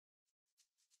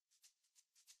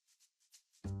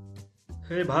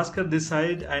Hey Bhaskar this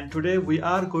side, and today we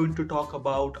are going to talk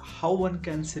about how one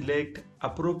can select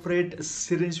appropriate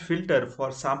syringe filter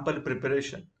for sample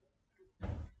preparation.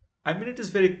 I mean, it is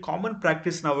very common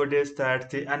practice nowadays that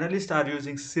the analysts are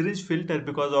using syringe filter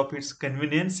because of its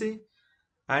conveniency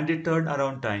and the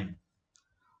turnaround time.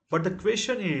 But the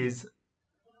question is,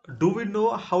 do we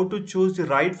know how to choose the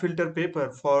right filter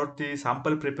paper for the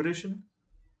sample preparation?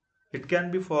 It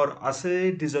can be for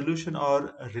assay, dissolution,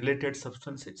 or related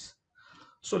substances.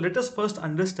 So let us first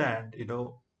understand,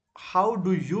 how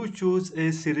do you choose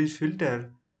a series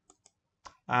filter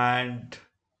and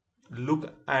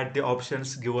look at the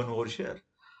options given over here.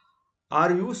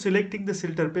 Are you selecting the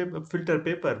filter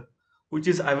paper which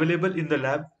is available in the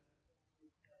lab,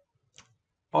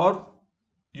 or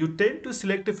you tend to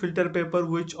select a filter paper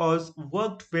which was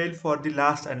worked well for the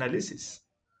last analysis?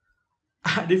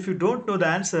 And if you don't know the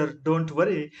answer, don't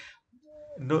worry.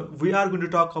 No, we are going to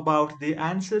talk about the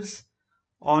answers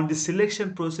on the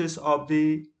selection process of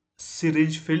the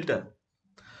syringe filter.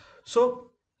 So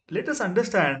let us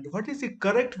understand what is the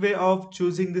correct way of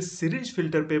choosing the syringe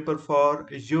filter paper for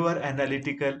your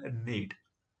analytical need.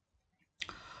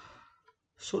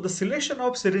 So the selection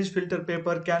of syringe filter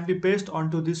paper can be based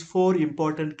onto these four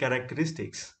important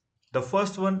characteristics. The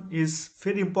first one is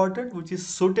very important, which is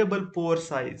suitable pore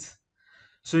size.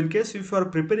 So in case if you are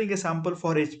preparing a sample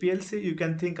for HPLC, you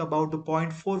can think about the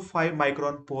 0.45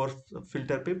 micron pore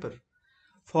filter paper.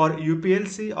 For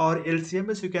UPLC or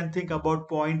LCMS, you can think about zero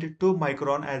point 0.2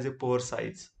 micron as a pore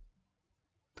size.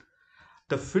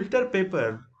 The filter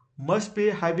paper must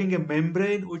be having a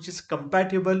membrane which is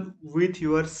compatible with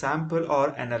your sample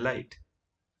or analyte.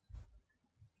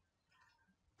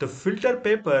 The filter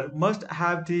paper must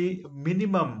have the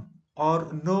minimum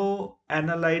or no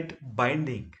analyte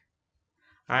binding.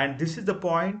 And this is the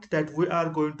point that we are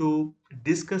going to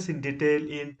discuss in detail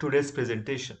in today's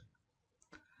presentation.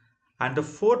 And the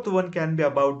fourth one can be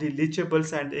about the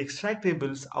leachables and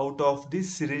extractables out of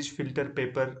this syringe filter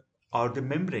paper or the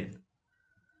membrane.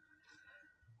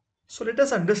 So let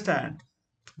us understand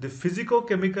the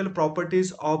physicochemical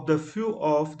properties of the few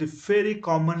of the very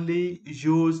commonly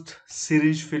used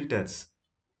syringe filters,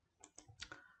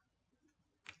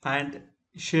 and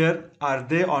here are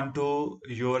they onto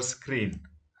your screen.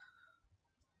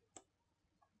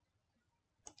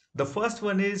 The first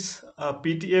one is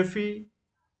PTFE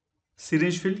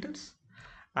syringe filters,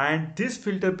 and this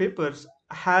filter papers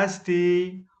has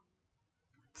the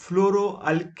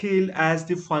fluoroalkyl as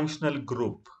the functional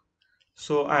group.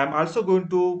 So I am also going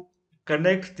to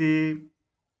connect the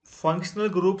functional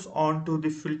groups onto the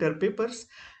filter papers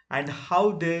and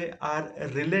how they are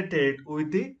related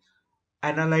with the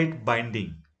analyte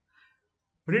binding.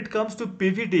 When it comes to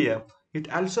PVDF, it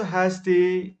also has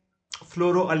the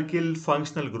fluoroalkyl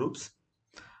functional groups.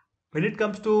 When it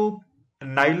comes to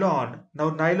nylon, now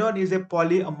nylon is a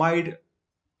polyamide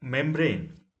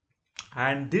membrane,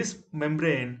 and this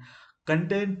membrane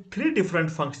contains three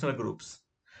different functional groups.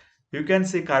 You can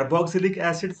see carboxylic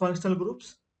acid functional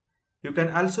groups. You can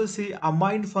also see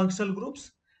amine functional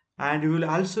groups, and you will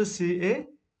also see a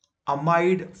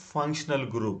amide functional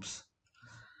groups.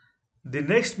 The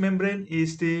next membrane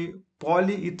is the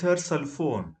polyether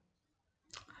sulfone,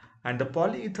 and the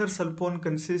polyether sulfone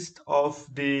consists of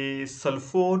the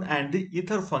sulfone and the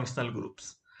ether functional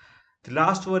groups. The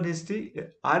last one is the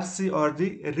RC or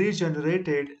the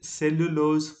regenerated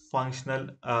cellulose functional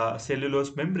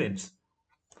cellulose membranes.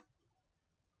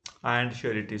 And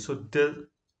here it is. So the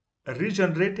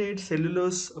regenerated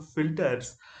cellulose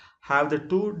filters have the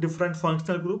two different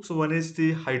functional groups. One is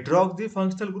the hydroxy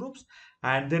functional groups,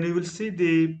 and then you will see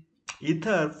the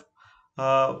ether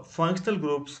functional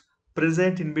groups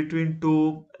present in between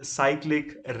two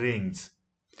cyclic rings.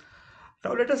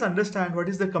 Now let us understand what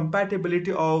is the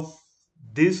compatibility of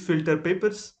these filter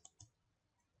papers,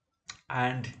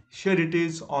 and here it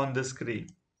is on the screen.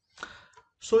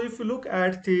 So if you look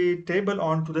at the table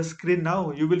onto the screen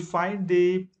now, you will find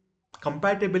the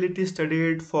compatibility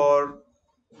studied for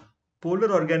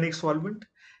polar organic solvent,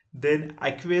 then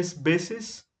aqueous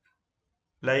bases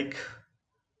like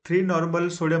 3 normal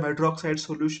sodium hydroxide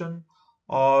solution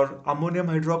or ammonium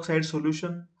hydroxide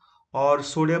solution or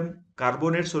sodium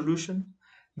carbonate solution.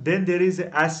 Then there is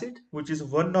the acid, which is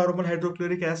 1 normal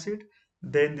hydrochloric acid,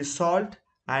 then the salt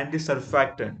and the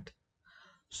surfactant.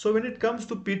 So when it comes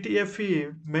to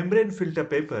PTFE membrane filter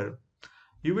paper,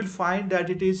 you will find that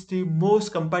it is the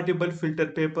most compatible filter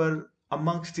paper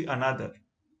amongst the another.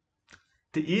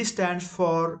 The E stands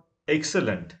for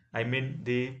excellent. I mean,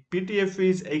 the PTFE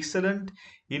is excellent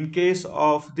in case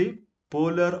of the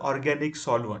polar organic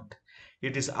solvent.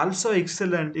 It is also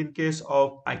excellent in case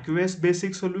of aqueous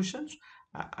basic solutions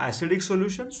acidic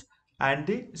solutions and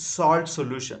the salt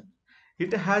solution.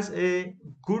 It has a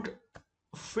good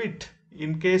fit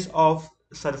in case of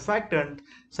surfactant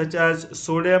such as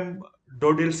sodium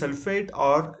dodyl sulfate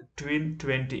or twin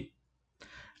 20.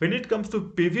 When it comes to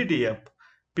PVDF,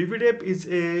 PVDF is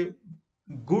a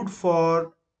good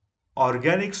for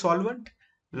organic solvent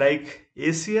like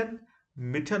ACN,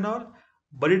 methanol,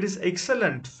 but it is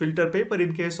excellent filter paper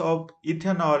in case of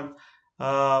ethanol,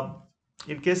 uh,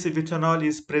 in case if ethanol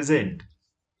is present.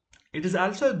 It is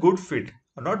also a good fit,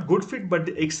 not good fit, but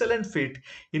the excellent fit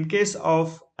in case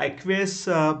of aqueous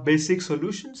basic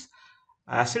solutions,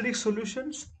 acidic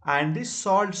solutions, and the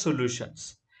salt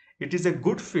solutions. It is a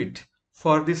good fit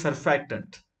for the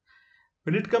surfactant.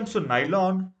 When it comes to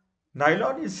nylon,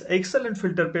 nylon is excellent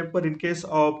filter paper in case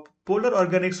of polar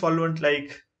organic solvent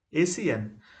like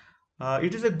ACN.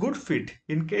 It is a good fit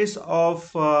in case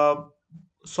of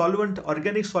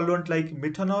organic solvent like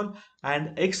methanol,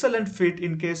 and excellent fit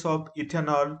in case of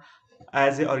ethanol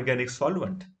as a organic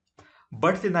solvent.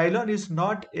 But the nylon is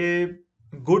not a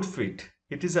good fit.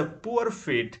 It is a poor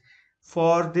fit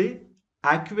for the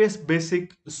aqueous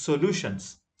basic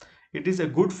solutions. It is a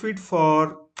good fit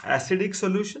for acidic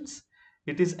solutions.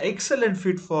 It is excellent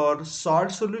fit for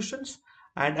salt solutions,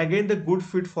 and again the good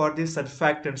fit for the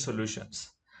surfactant solutions.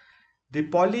 The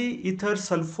polyether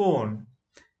sulfone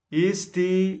is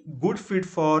the good fit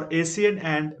for ACN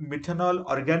and methanol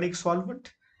organic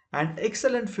solvent, and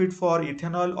excellent fit for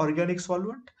ethanol organic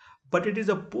solvent, but it is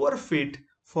a poor fit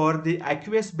for the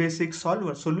aqueous basic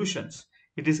solvent solutions.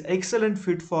 It is excellent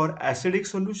fit for acidic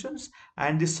solutions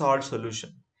and the salt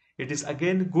solution. It is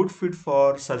again good fit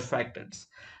for surfactants.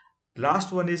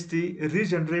 Last one is the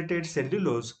regenerated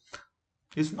cellulose.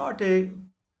 Is not a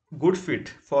good fit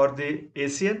for the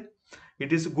ACN.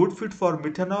 It is good fit for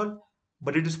methanol,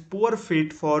 but it is poor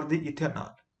fit for the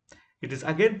ethanol. It is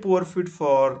again poor fit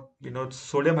for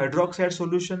sodium hydroxide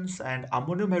solutions and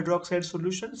ammonium hydroxide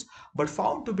solutions, but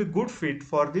found to be good fit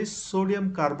for the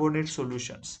sodium carbonate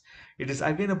solutions. It is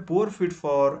again a poor fit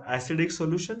for acidic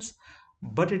solutions,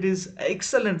 but it is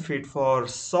excellent fit for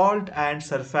salt and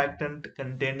surfactant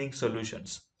containing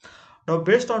solutions. Now,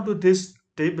 based on to this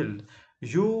table,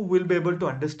 you will be able to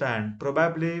understand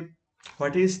probably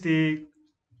what is the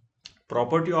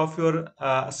property of your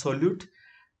solute,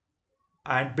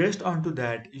 and based on to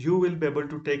that, you will be able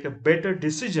to take a better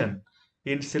decision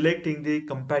in selecting the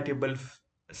compatible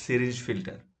syringe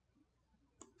filter.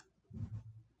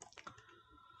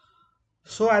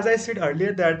 So, as I said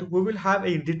earlier, that we will have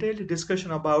a detailed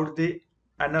discussion about the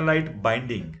analyte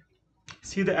binding.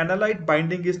 See, the analyte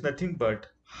binding is nothing but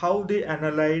how the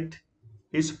analyte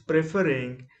is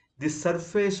preferring the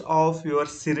surface of your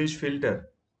syringe filter.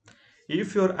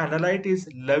 If your analyte is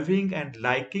loving and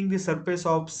liking the surface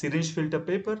of syringe filter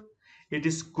paper, it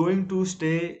is going to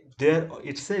stay there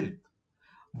itself.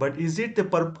 But is that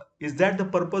the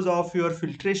purpose of your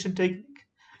filtration technique?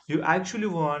 You actually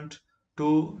want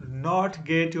to not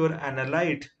get your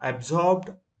analyte absorbed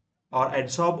or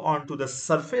adsorb onto the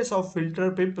surface of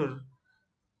filter paper,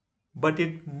 but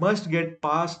it must get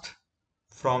passed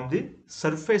from the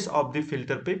surface of the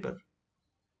filter paper.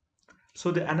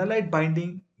 So the analyte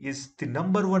binding is the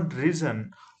number one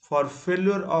reason for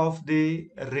failure of the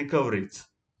recoveries.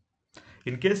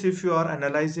 In case if you are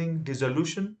analyzing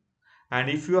dissolution, and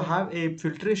if you have a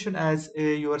filtration as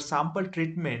your sample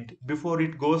treatment before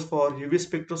it goes for UV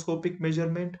spectroscopic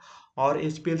measurement or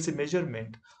HPLC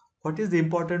measurement, what is the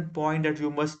important point that you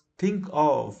must think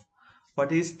of?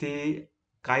 What is the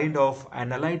kind of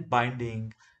analyte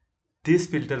binding this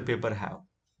filter paper have?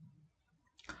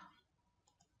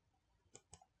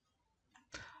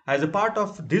 As a part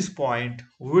of this point,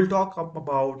 we will talk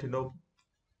about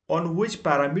on which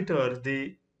parameter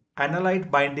the analyte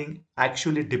binding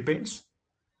actually depends.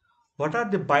 What are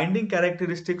the binding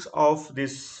characteristics of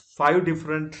these five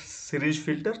different syringe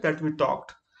filters that we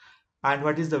talked, and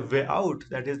what is the way out?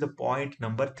 That is the point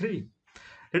number three.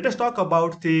 Let us talk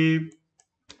about the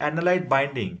analyte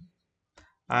binding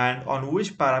and on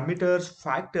which parameters,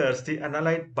 factors the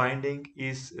analyte binding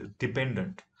is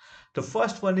dependent. The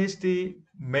first one is the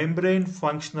membrane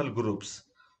functional groups.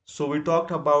 So we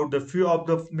talked about the few of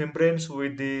the membranes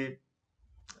with the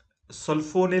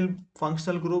sulfonyl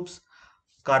functional groups,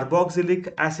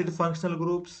 carboxylic acid functional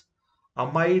groups,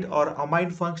 amide or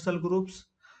amine functional groups.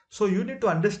 So you need to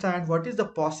understand what is the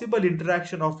possible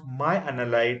interaction of my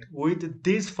analyte with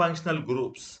these functional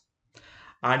groups.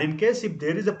 And in case if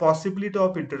there is a possibility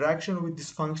of interaction with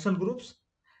these functional groups,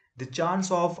 the chance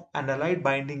of analyte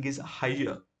binding is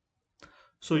higher.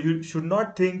 So you should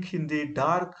not think in the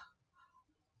dark.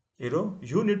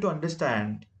 You need to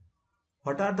understand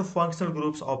what are the functional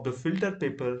groups of the filter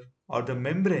paper or the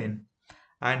membrane,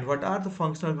 and what are the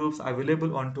functional groups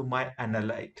available onto my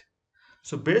analyte.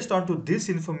 So based on to this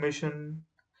information,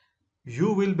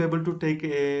 you will be able to take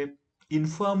a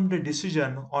informed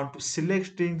decision on to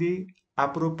selecting the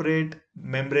appropriate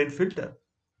membrane filter.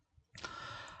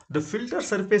 The filter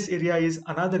surface area is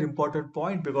another important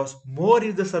point because more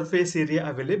is the surface area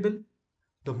available,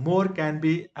 the more can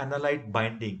be analyte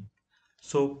binding.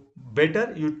 So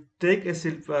better you take a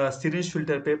syringe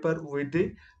filter paper with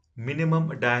the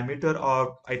minimum diameter,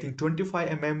 or I think 25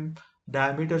 mm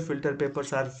diameter filter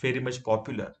papers are very much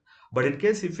popular. But in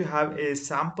case if you have a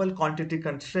sample quantity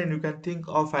constraint, you can think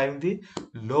of having the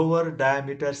lower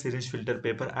diameter syringe filter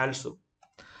paper also.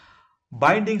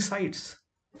 Binding sites.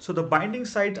 So the binding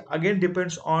site again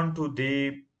depends on to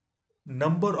the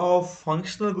number of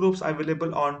functional groups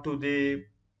available onto the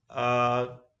uh,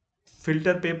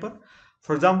 filter paper.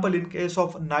 For example, in case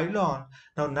of nylon,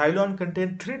 now nylon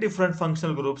contains three different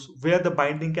functional groups where the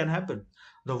binding can happen.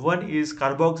 The one is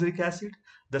carboxylic acid,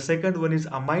 the second one is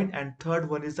amine, and third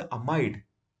one is the amide.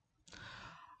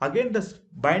 Again, the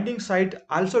binding site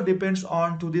also depends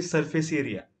on to the surface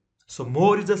area. So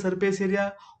more is the surface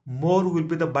area, more will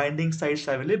be the binding sites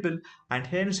available, and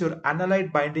hence your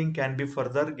analyte binding can be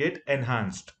further get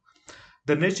enhanced.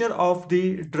 The nature of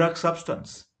the drug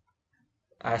substance,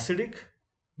 acidic,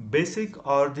 basic,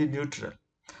 or the neutral.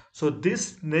 So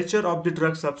this nature of the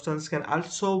drug substance can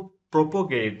also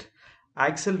propagate,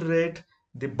 accelerate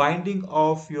the binding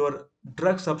of your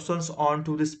drug substance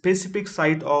onto the specific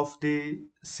site of the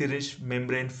syringe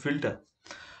membrane filter.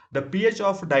 The pH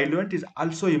of diluent is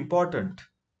also important.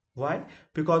 Why?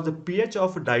 Because the pH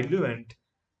of diluent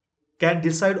can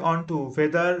decide on to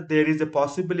whether there is a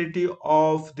possibility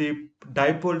of the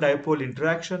dipole-dipole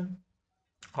interaction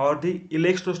or the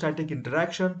electrostatic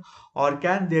interaction, or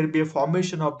can there be a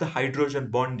formation of the hydrogen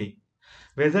bonding,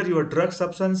 whether your drug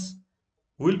substance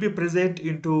will be present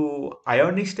into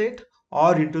ionic state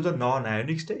or into the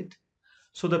non-ionic state.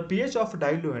 So the pH of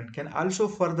diluent can also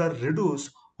further reduce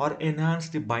or enhance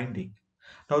the binding.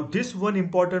 Now this one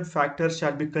important factor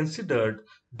shall be considered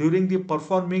during the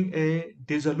performing a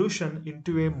dissolution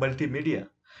into a multimedia.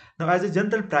 Now as a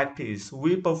general practice,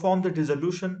 we perform the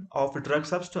dissolution of a drug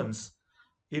substance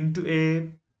into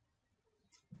a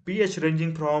pH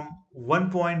ranging from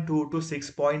 1.2 to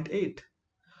 6.8.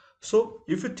 So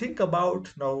if you think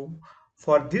about now,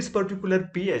 for this particular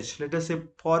pH, let us say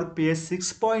for pH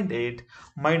 6.8,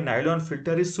 my nylon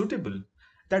filter is suitable.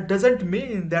 That doesn't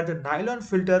mean that the nylon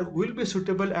filter will be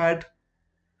suitable at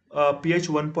pH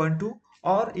 1.2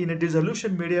 or in a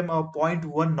dissolution medium of zero point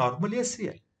 0.1 normal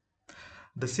HCl.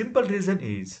 The simple reason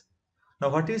is, now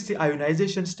what is the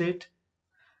ionization state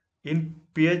in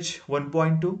pH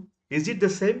 1.2? Is it the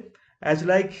same as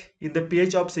like in the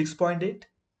pH of 6.8?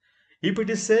 If it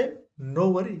is same, no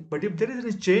worry. But if there is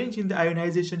a change in the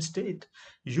ionization state,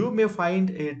 you may find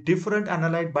a different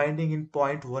analyte binding in zero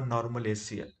point 0.1 normal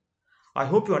HCl. I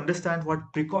hope you understand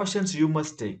what precautions you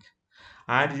must take.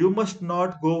 And you must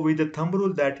not go with the thumb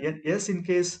rule that yes, in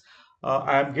case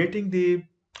I am getting the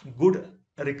good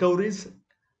recoveries,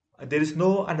 there is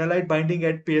no analyte binding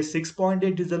at pH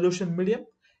 6.8 dissolution medium,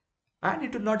 and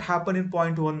it will not happen in zero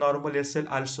point 0.1 normal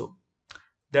HCl also.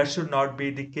 That should not be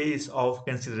the case of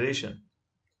consideration.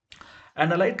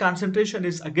 Analyte concentration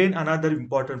is again another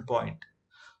important point.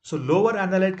 So lower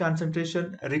analyte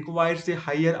concentration requires a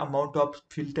higher amount of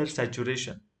filter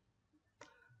saturation.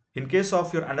 In case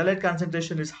of your analyte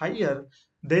concentration is higher,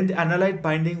 then the analyte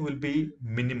binding will be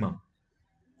minimum.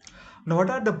 Now, what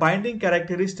are the binding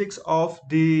characteristics of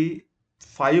the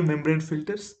five membrane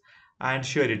filters and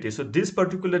surety? So this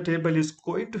particular table is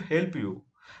going to help you,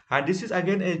 and this is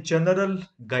again a general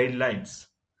guidelines.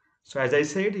 So as I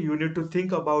said, you need to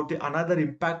think about the another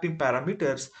impacting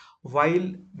parameters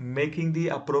while making the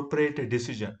appropriate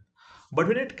decision. But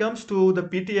when it comes to the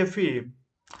PTFE,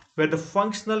 where the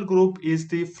functional group is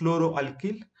the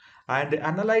fluoroalkyl, and the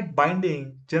analyte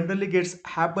binding generally gets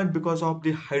happened because of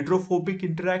the hydrophobic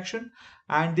interaction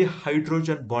and the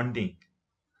hydrogen bonding.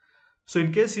 So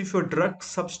in case if your drug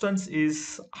substance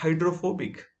is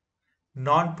hydrophobic,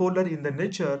 non-polar in the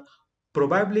nature,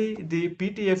 probably the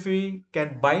PTFE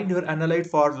can bind your analyte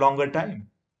for longer time.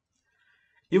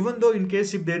 Even though in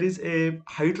case if there is a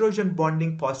hydrogen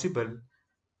bonding possible,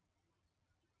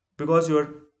 because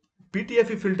your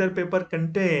PTFE filter paper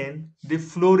contain the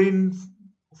fluorine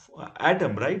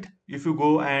atom, right? If you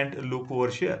go and look over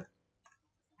here,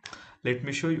 let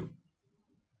me show you,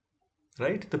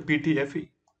 right? The PTFE.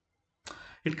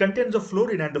 It contains the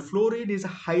fluorine, and the fluorine is a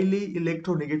highly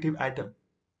electronegative atom.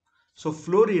 So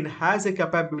fluorine has a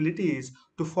capabilities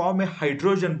to form a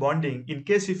hydrogen bonding in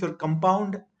case if your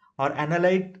compound or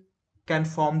analyte can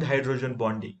form the hydrogen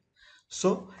bonding.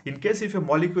 So in case if a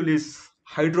molecule is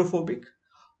hydrophobic,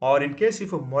 or in case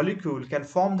if a molecule can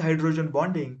form the hydrogen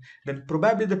bonding, then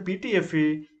probably the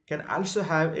PTFE can also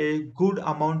have a good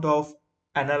amount of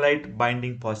analyte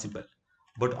binding possible.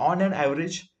 But on an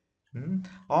average,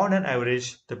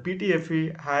 the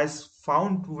PTFE has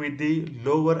found with the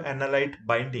lower analyte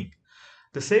binding.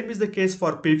 The same is the case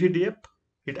for PVDF.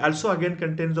 It also again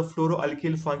contains the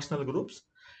fluoroalkyl functional groups.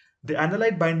 The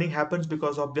analyte binding happens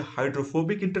because of the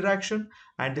hydrophobic interaction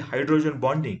and the hydrogen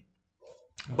bonding.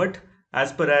 But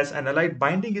as per as analyte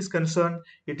binding is concerned,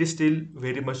 it is still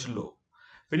very much low.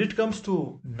 When it comes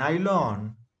to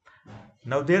nylon,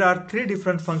 now there are three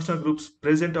different functional groups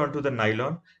present onto the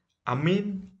nylon: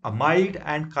 amine, amide,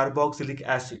 and carboxylic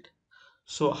acid.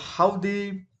 So how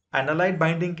the analyte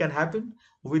binding can happen?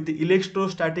 With the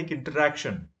electrostatic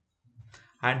interaction,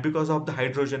 and because of the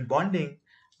hydrogen bonding,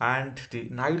 and the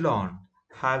nylon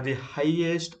have the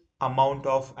highest amount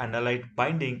of analyte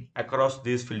binding across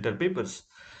these filter papers.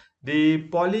 The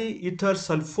polyether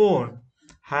sulfone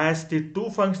has the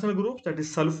two functional groups, that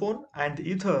is sulfone and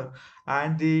ether,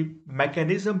 and the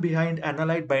mechanism behind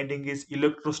analyte binding is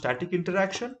electrostatic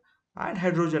interaction and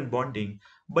hydrogen bonding,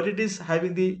 but it is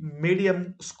having the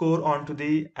medium score onto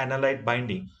the analyte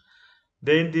binding.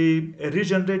 Then the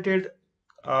regenerated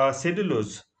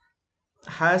cellulose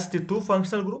has the two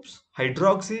functional groups,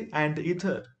 hydroxy and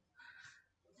ether.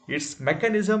 Its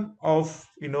mechanism of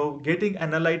getting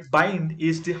analyte bind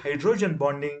is the hydrogen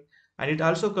bonding, and it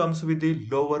also comes with the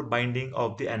lower binding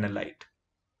of the analyte.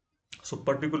 So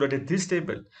particularly this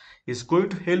table is going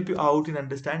to help you out in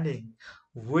understanding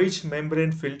which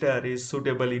membrane filter is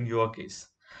suitable in your case.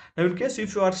 Now in case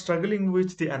if you are struggling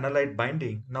with the analyte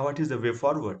binding, now what is the way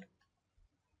forward?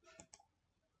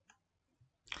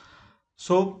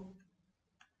 So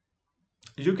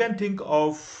you can think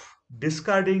of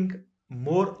discarding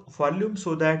more volume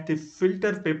so that the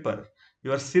filter paper,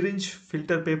 your syringe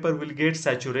filter paper, will get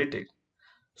saturated.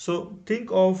 So think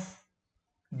of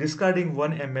discarding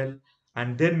 1 ml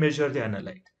and then measure the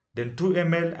analyte, then 2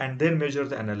 ml and then measure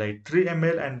the analyte, 3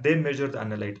 ml and then measure the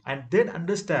analyte, and then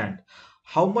understand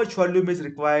how much volume is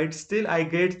required. Still I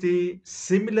get the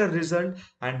similar result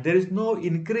and there is no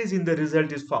increase in the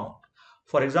result is found.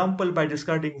 For example, by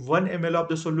discarding 1 ml of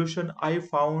the solution, I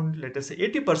found, let us say,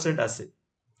 80% assay.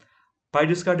 By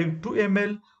discarding 2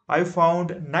 ml, I found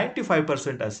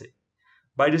 95% assay.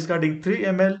 By discarding 3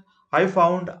 ml, I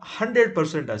found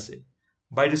 100% assay.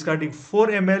 By discarding 4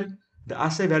 ml, the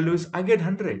assay value is again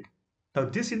 100. Now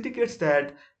this indicates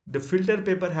that the filter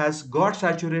paper has got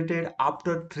saturated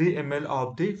after 3 ml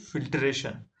of the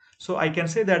filtration. So I can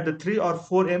say that the 3 or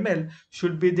 4 ml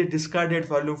should be the discarded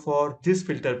volume for this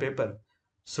filter paper,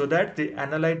 so that the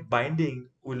analyte binding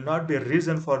will not be a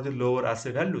reason for the lower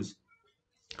assay values.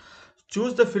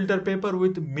 Choose the filter paper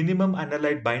with minimum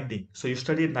analyte binding. So you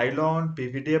study nylon,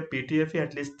 PVDF, PTFE,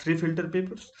 at least three filter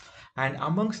papers. And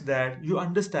amongst that, you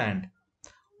understand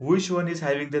which one is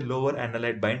having the lower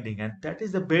analyte binding. And that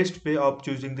is the best way of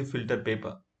choosing the filter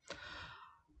paper.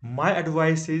 My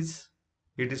advice is,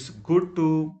 it is good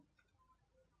to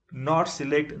not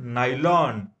select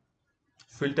nylon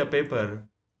filter paper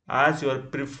as your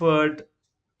preferred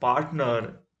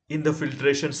partner in the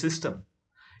filtration system.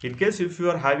 In case if you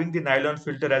are having the nylon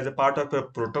filter as a part of a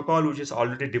protocol which is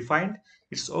already defined,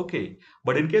 it's okay.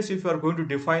 But in case if you are going to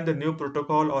define the new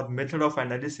protocol or method of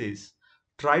analysis,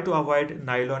 try to avoid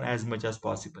nylon as much as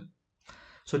possible.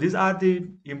 So these are the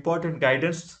important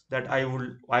guidance that I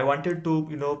wanted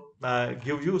to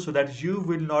give you, so that you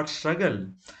will not struggle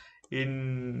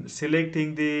in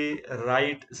selecting the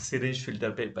right syringe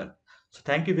filter paper. So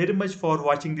thank you very much for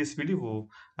watching this video,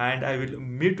 and I will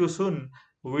meet you soon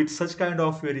with such kind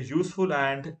of very useful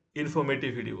and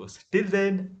informative videos. Till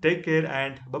then, take care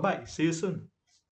and bye bye. See you soon.